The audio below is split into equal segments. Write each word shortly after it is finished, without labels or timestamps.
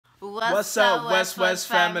What's up, West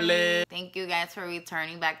family? Thank you guys for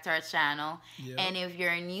returning back to our channel. Yep. And if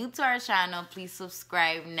you're new to our channel, please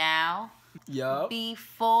subscribe now. Yup.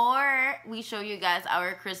 Before we show you guys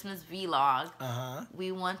our Christmas vlog,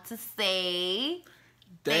 we want to say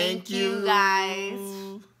thank you guys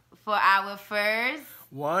for our first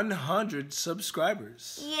 100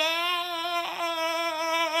 subscribers. Yeah!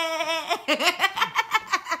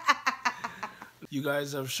 You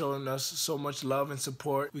guys have shown us so much love and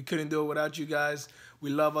support. We couldn't do it without you guys. We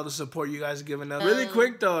love all the support you guys are giving us. Really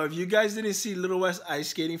quick though, if you guys didn't see Little West ice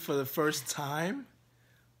skating for the first time,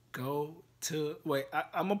 go to, wait,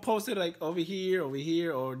 I'm gonna post it like over here,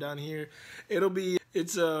 or down here.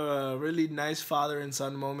 It's a really nice father and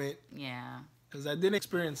son moment. Yeah. Because I didn't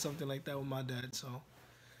experience something like that with my dad, so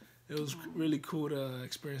it was really cool to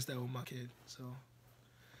experience that with my kid. So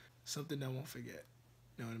something I won't forget.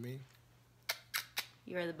 You know what I mean?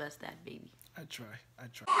 You're the best dad, baby. I try.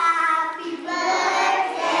 Happy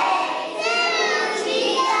birthday to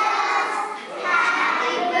Jesus.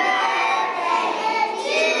 Happy birthday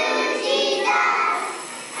to Jesus.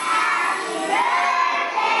 Happy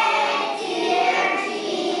birthday, dear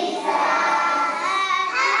Jesus.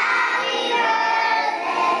 Happy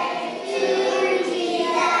birthday to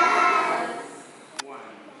Jesus. 1,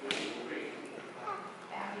 2, 3.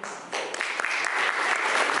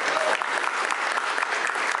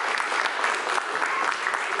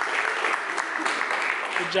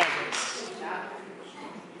 Good job, guys.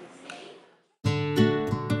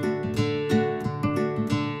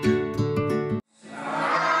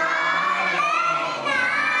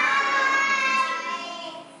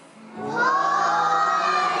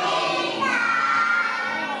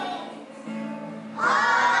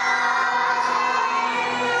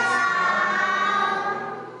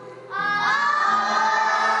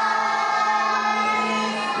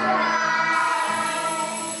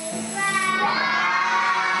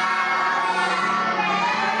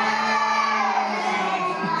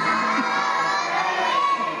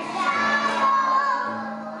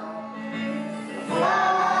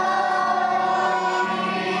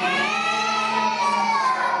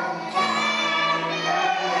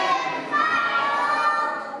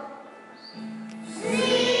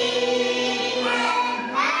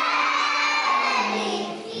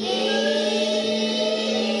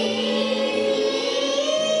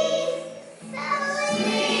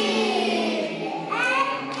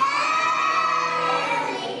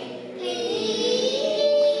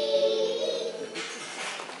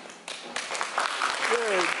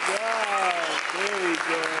 Good job. There we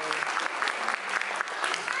go.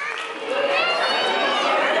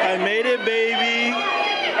 I made it, baby.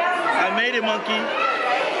 I made it, monkey.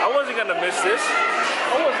 I wasn't gonna miss this.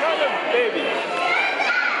 I was not a baby.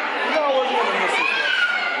 You know I wasn't gonna miss this one.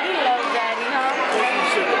 You love daddy, huh? Thank you,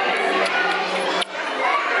 sugar.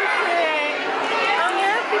 I'm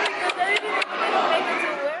happy because I didn't even make it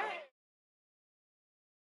to work.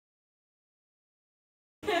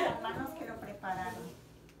 Hermanos que lo prepararon.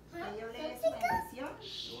 Yo le doy su bendición,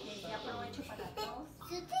 que aprovecho para todos.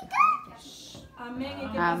 Amén.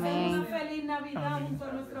 Y que Amén. pasemos una feliz Navidad junto a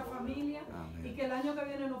nuestra familia. Y que el año que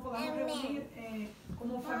viene nos podamos reunir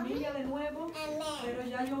como familia de nuevo, pero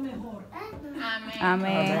ya yo mejor. Amén.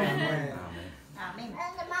 Amén. Amén.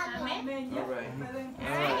 All right.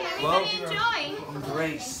 Everybody enjoy.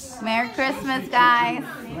 Grace. Merry Christmas, guys.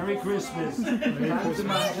 Merry Christmas. Time to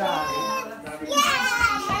my job.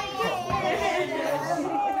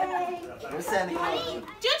 We're sending you.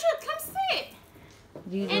 Juju, come sit.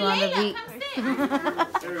 Juju And on the Layla, beat. come sit.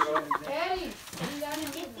 There we go.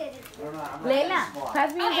 Layla, pass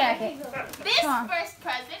me your jacket. This Come on. first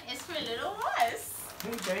present is for little Wes.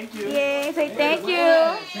 Hey, thank you. Yay, say thank you.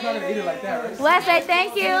 You're not gonna eat it like that, right? Wes, say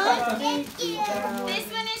thank you. This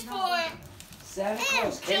one is for Santa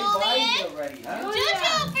Claus came Julian. by you already, huh?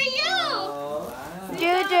 Juju, for you. Oh, wow.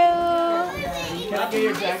 Juju. Can I get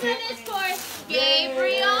your This jacket? one is for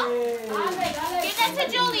Gabriel. Give that to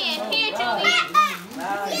Julian. Here, Julian.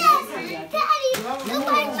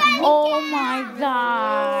 Oh my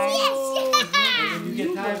God. When you get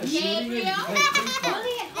tired of shooting it, you can play ping pong.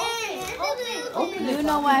 You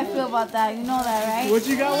know what I feel about that. You know that, right? What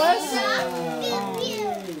you got, Wes?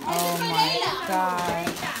 Oh my God.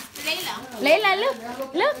 Layla. Layla,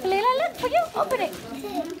 look, Layla, look for you. Open it.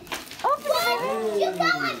 Open it. You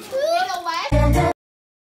got one too? Little Wes.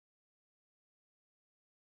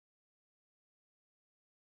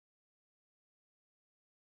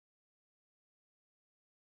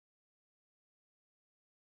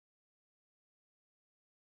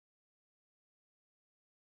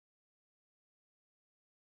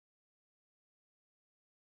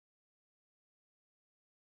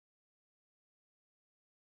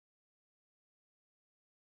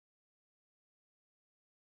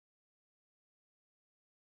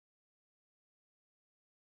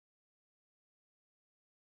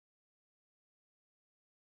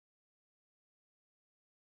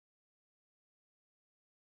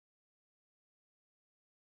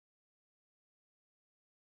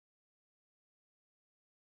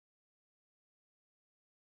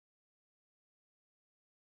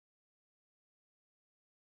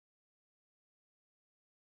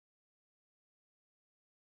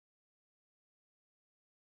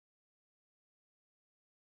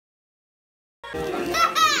 I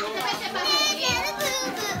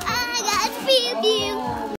got pew-pew.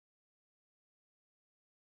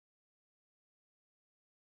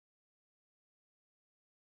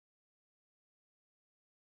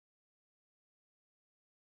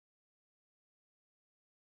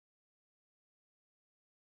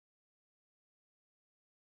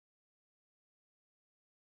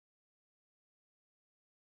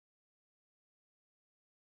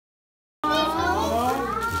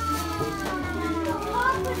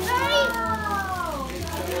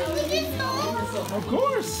 Of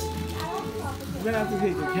course. We're gonna have to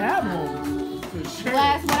take the cab home. For sure.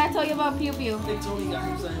 Last, what I told you about Pew Pew.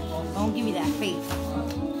 Don't give me that face.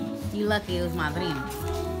 You lucky it was my dream. You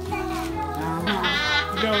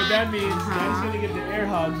know what that means? Dad's gonna get the air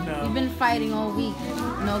hogs now. You've been fighting all week.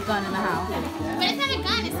 No gun in the house. But it's not a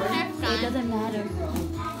gun, it's a Nerf gun. It doesn't matter.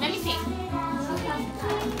 Let me see.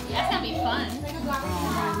 That's gonna be fun. Oh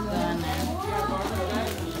my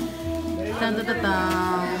goodness. Dun, dun, dun,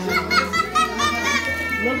 dun.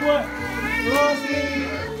 Look what Frosty.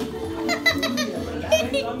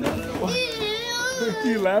 Why are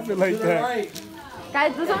you laughing like that?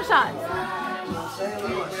 Guys, do some shots.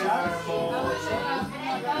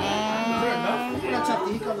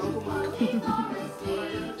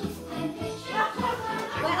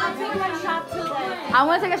 I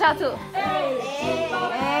want to take a shot too.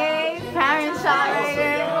 Hey, parent shot right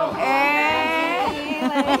there. Hey.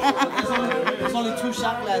 There's only 2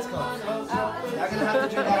 shot glass cups. Y'all gonna have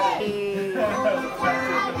to drink that. There you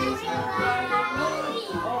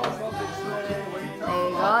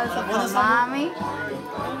go, it's for mommy.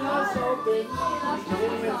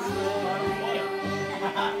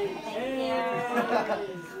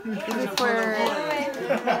 This is for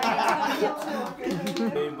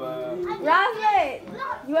Roslyn,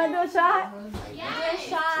 you want to do a shot? Yeah.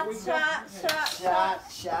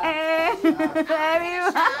 Shot. Hey,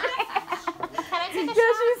 everyone. Can I take a She's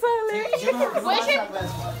shot? so lit. Where's your...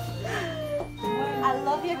 I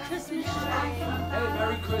love your Christmas tree. Hey,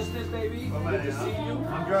 Merry Christmas, baby. Good to see you.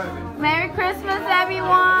 I'm driving. Merry Christmas, everyone.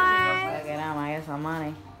 Fuck it, I get some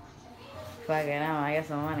money. Fuck it, I get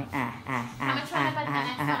some money. How much want to put the next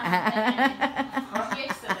one?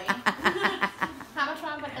 You're silly. How much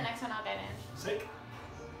want to put the next one? I'll get in. Sick.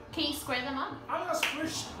 Can you square them up? I'm not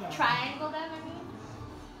squish. Triangle them, I mean.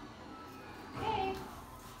 Okay.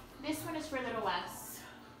 This one is for Little Wes.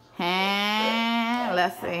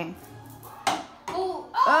 Let's see. Ooh.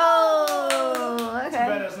 Oh, Too bad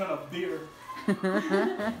okay. that's not a beer.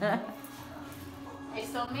 I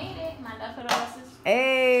still made it. Manda for Wes.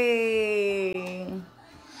 Hey.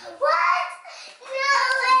 What? No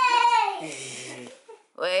way!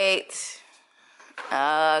 Wait.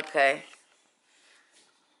 Okay.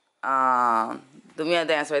 Do me a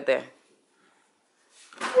dance right there.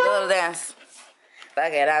 Do a little dance.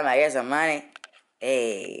 Fuck it, I might get some money.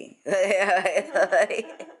 Hey.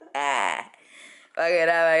 Ah. Fuck it,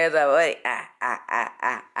 I might get some money. I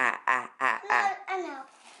know.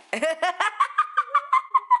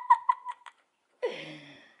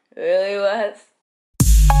 Really was?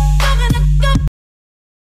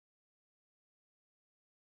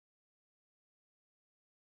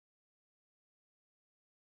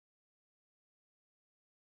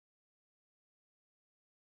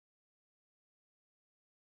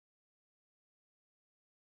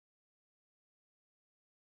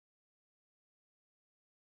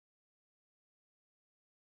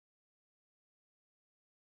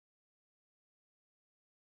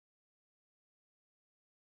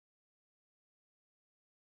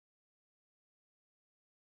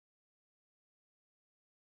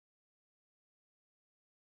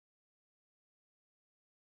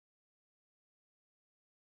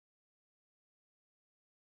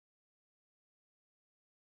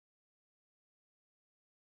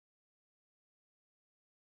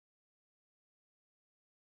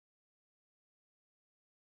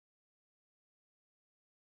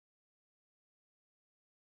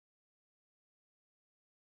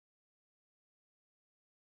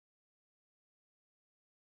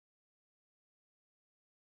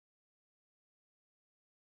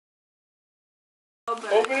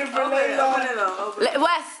 Open it for Layla.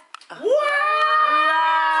 Wes. Wow!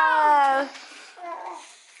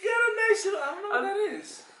 Get a nice little, I don't know what that is.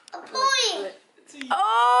 A boy!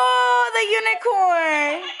 Oh, the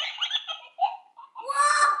unicorn.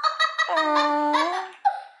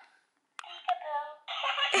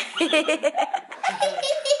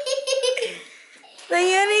 The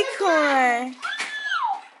unicorn.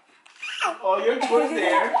 Oh, your foot's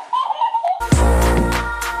there.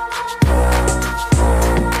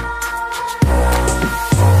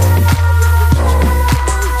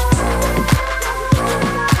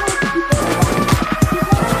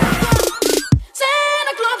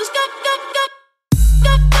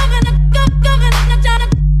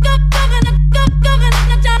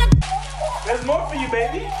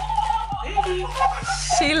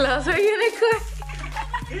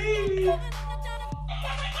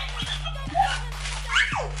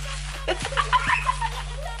 It's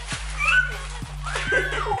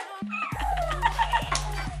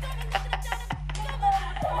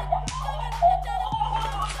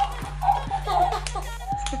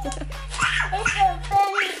so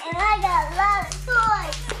funny, and I got a lot of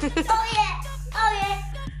toys. Oh yeah, oh yeah,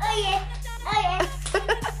 oh yeah, oh yeah.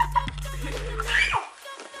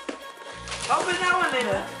 Open that one,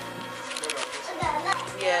 Lena. I got a lot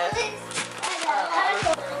of Yeah. toys. I got a lot of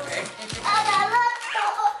toys. I got a lot of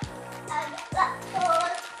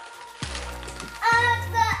toys. I got a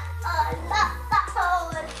lot of toys. I got a lot of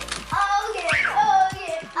toys. Oh yeah, oh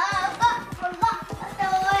yeah. I got a lot of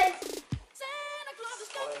toys.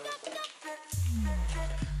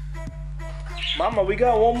 Mama, we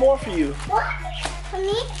got one more for you. What? For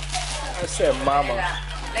me? I said mama.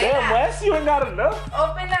 Damn, Wes, you ain't got enough.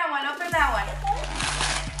 Open that one, open that one.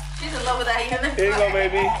 She's in love with that unit. Here you go,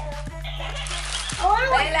 baby.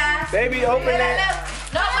 Layla. Baby, open Layla, it. look.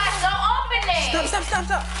 No, Wes, don't open it.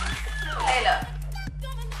 Stop. Layla.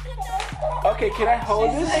 Okay, can I hold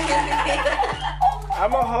this? I'm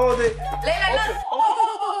gonna hold it. Layla, look.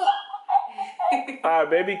 All right,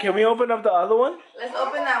 baby, can we open up the other one? Let's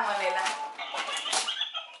open that one, Layla.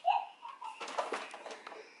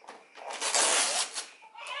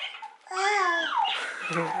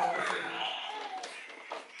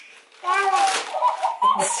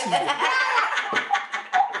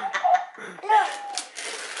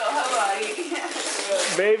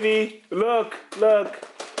 Baby, look.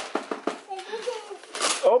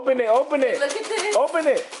 Open it. Look at this. Open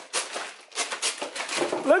it.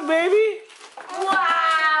 Look, baby.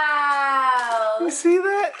 Wow. You see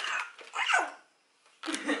that?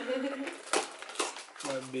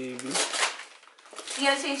 My baby. You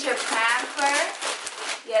gotta change your pamper.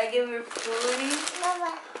 You gotta give her foodie.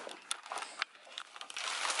 Mama.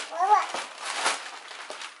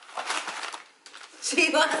 She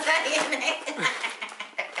wants that unit.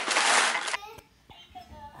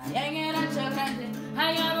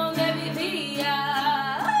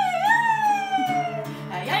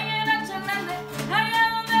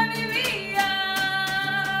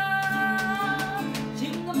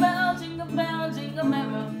 Jingle bell, jingle bell, jingle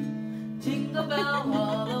bell, jingle bell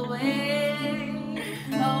all the way.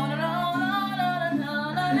 Oh, no, no, no, no,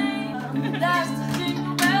 no, no, no. That's the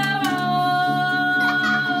jingle bell roll.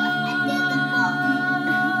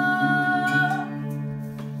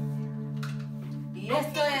 Y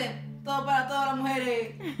esto es todo para todas las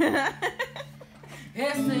mujeres.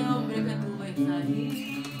 Ese hombre que tú ves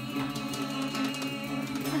ahí.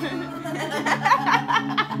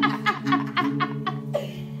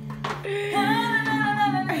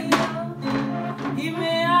 Y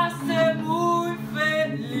me hace muy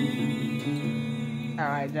feliz. All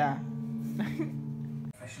right, Ja.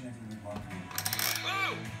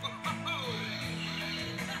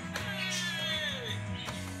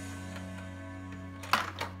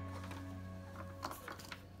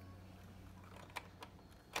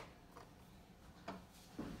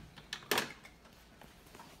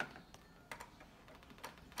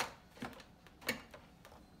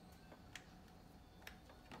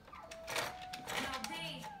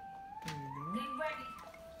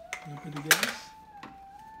 You put the gas?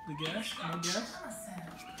 The gas? No gas?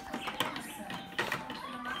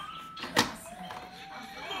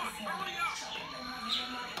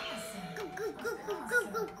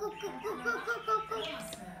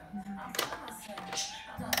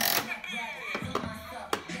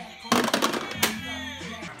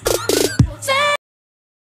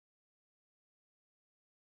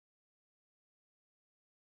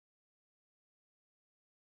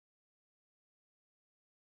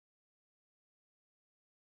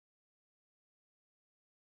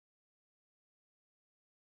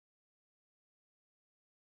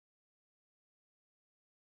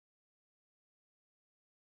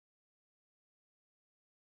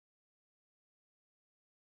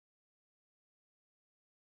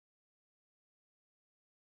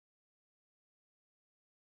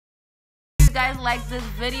 If you guys like this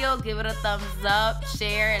video, give it a thumbs up,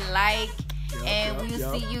 share, and like. And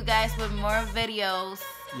we'll see you guys with more videos.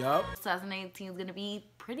 2018 is gonna be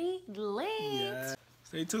pretty lit. Yeah.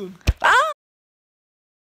 Stay tuned.